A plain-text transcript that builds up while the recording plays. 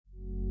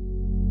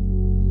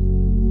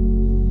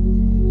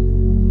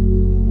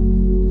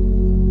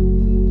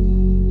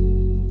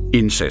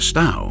In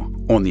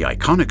Sestao, on the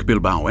iconic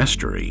Bilbao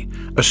estuary,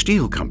 a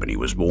steel company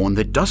was born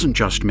that doesn't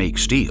just make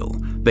steel,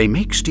 they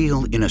make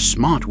steel in a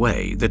smart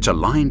way that's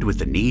aligned with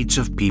the needs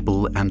of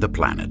people and the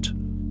planet.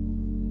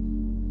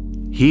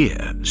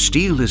 Here,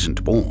 steel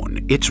isn't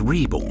born, it's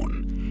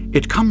reborn.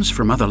 It comes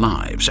from other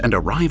lives and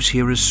arrives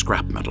here as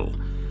scrap metal.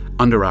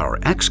 Under our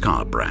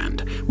XCarb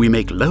brand, we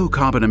make low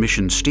carbon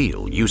emission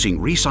steel using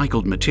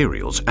recycled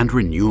materials and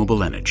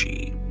renewable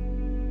energy.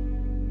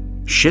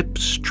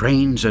 Ships,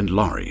 trains and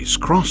lorries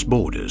cross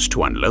borders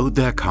to unload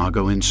their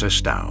cargo in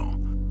Sestao.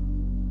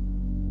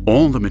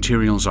 All the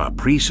materials are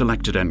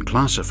pre-selected and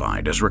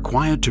classified as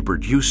required to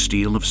produce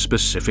steel of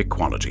specific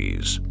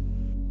qualities.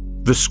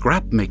 The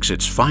scrap makes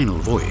its final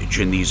voyage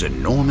in these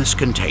enormous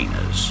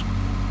containers.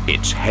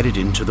 It's headed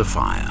into the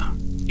fire.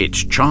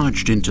 It's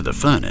charged into the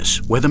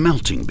furnace where the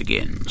melting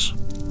begins.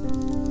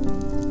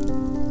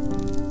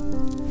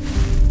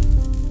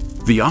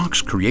 The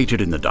arcs created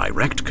in the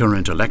direct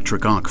current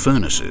electric arc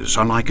furnaces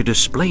are like a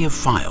display of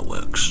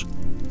fireworks.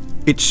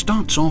 It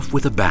starts off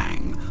with a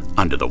bang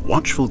under the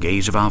watchful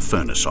gaze of our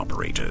furnace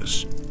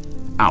operators.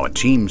 Our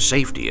team's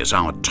safety is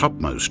our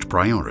topmost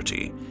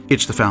priority.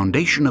 It's the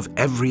foundation of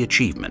every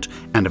achievement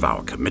and of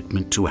our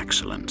commitment to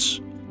excellence.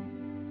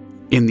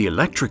 In the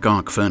electric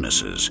arc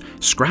furnaces,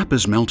 scrap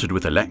is melted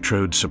with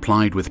electrodes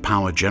supplied with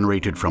power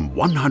generated from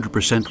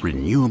 100%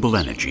 renewable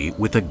energy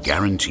with a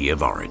guarantee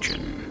of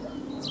origin.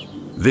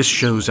 This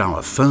shows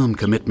our firm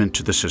commitment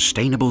to the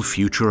sustainable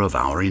future of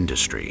our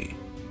industry.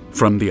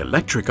 From the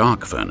electric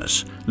arc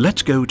furnace,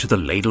 let's go to the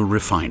ladle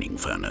refining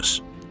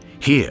furnace.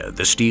 Here,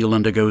 the steel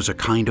undergoes a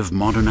kind of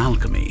modern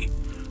alchemy.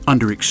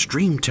 Under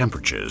extreme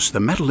temperatures, the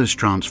metal is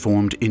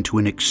transformed into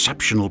an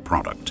exceptional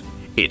product.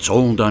 It's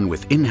all done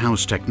with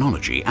in-house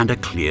technology and a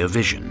clear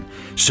vision,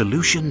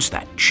 solutions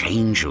that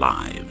change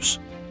lives.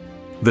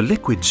 The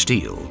liquid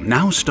steel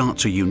now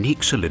starts a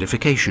unique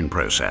solidification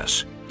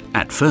process.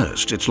 At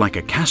first, it's like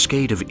a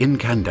cascade of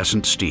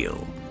incandescent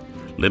steel.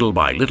 Little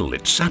by little,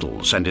 it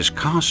settles and is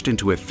cast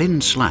into a thin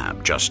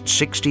slab just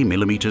 60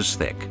 millimeters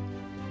thick.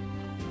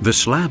 The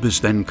slab is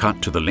then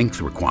cut to the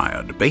length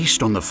required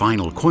based on the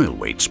final coil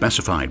weight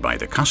specified by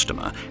the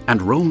customer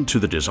and rolled to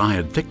the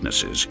desired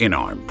thicknesses in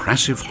our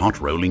impressive hot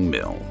rolling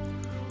mill.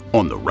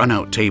 On the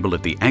run-out table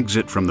at the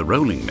exit from the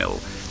rolling mill,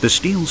 the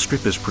steel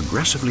strip is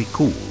progressively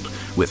cooled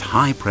with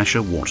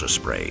high-pressure water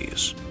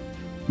sprays.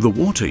 The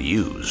water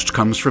used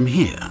comes from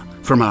here,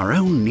 from our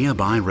own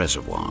nearby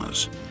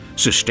reservoirs.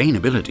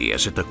 Sustainability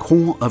is at the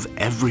core of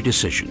every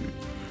decision.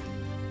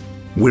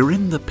 We're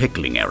in the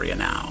pickling area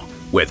now,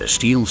 where the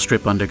steel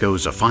strip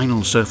undergoes a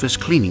final surface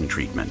cleaning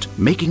treatment,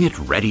 making it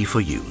ready for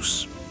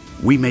use.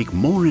 We make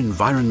more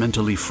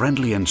environmentally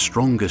friendly and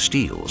stronger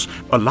steels,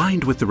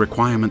 aligned with the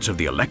requirements of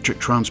the electric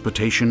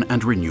transportation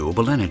and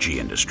renewable energy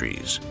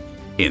industries.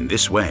 In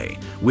this way,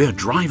 we're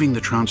driving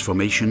the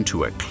transformation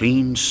to a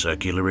clean,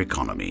 circular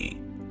economy.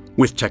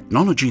 With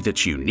technology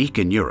that's unique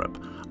in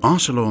Europe,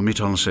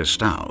 ArcelorMittal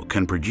Sestao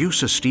can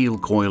produce a steel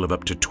coil of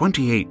up to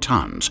 28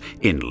 tons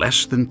in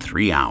less than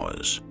 3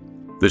 hours.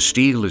 The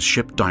steel is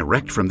shipped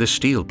direct from this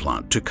steel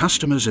plant to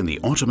customers in the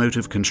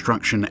automotive,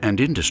 construction and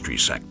industry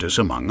sectors,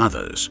 among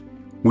others.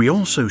 We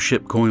also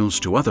ship coils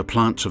to other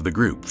plants of the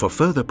group for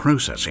further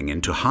processing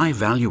into high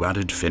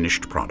value-added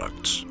finished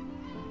products.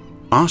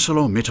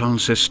 ArcelorMittal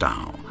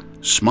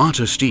Sestao,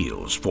 smarter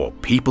steels for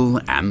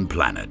people and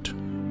planet.